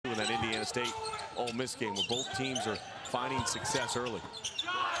that Indiana State Ole Miss game where both teams are finding success early.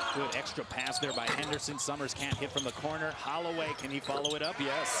 Good extra pass there by Henderson. Summers can't hit from the corner. Holloway, can he follow it up?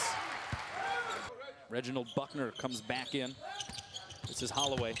 Yes. Reginald Buckner comes back in. This is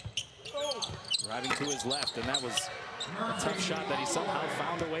Holloway driving to his left, and that was a tough shot that he somehow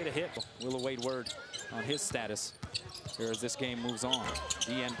found a way to hit. We'll await word on his status here as this game moves on.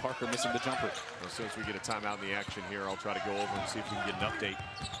 D.N. Parker missing the jumper. As soon as we get a timeout in the action here, I'll try to go over and see if we can get an update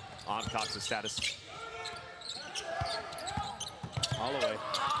on Cox's status. Holloway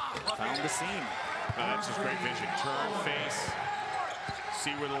found the seam. That's just great vision. Turn, face,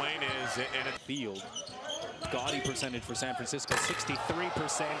 see where the lane is, and it Field. Gaudy percentage for San Francisco,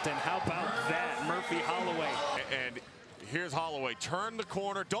 63%. And how about that, Murphy Holloway? And here's Holloway. Turn the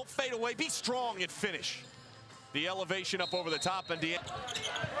corner. Don't fade away. Be strong and finish. The elevation up over the top. And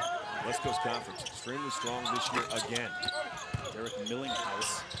West Coast Conference extremely strong this year again. Derek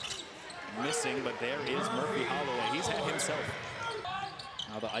Millinghouse missing, but there is Murphy Holloway. He's had himself.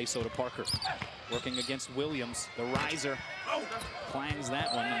 Now the ISO to Parker. Working against Williams. The riser clangs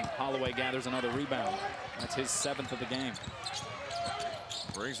that one, and Holloway gathers another rebound. That's his 7th of the game.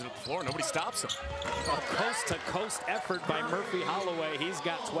 Brings it up the floor. Nobody stops him. A coast-to-coast effort by Murphy Holloway. He's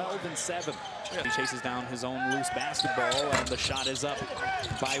got 12 and 7. He chases down his own loose basketball, and the shot is up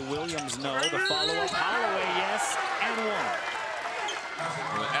by Williams. No, the follow-up. Holloway, yes, and one.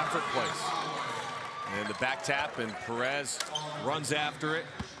 The effort place. And the back tap, and Perez runs after it,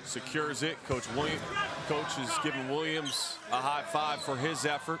 secures it. Coach is giving Williams a high five for his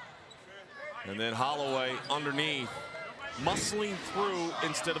effort. And then Holloway underneath, muscling through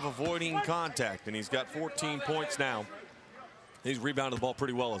instead of avoiding contact. And he's got 14 points now. He's rebounded the ball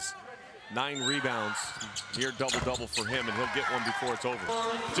pretty well. As 9 rebounds. Near double-double for him, and he'll get one before it's over.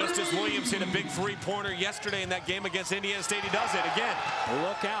 Just as Williams hit a big three-pointer yesterday in that game against Indiana State, he does it again.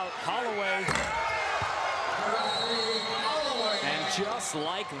 Look out, Holloway. And just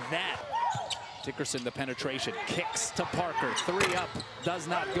like that, Dickerson, the penetration, kicks to Parker. 3 up, does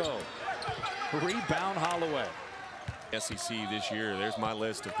not go. Rebound Holloway. SEC this year, there's my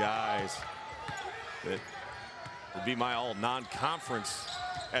list of guys that would be my all non-conference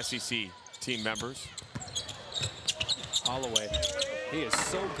SEC team members. Holloway, he is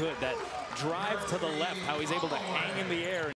so good. That drive to the left, how he's able to hang in the air.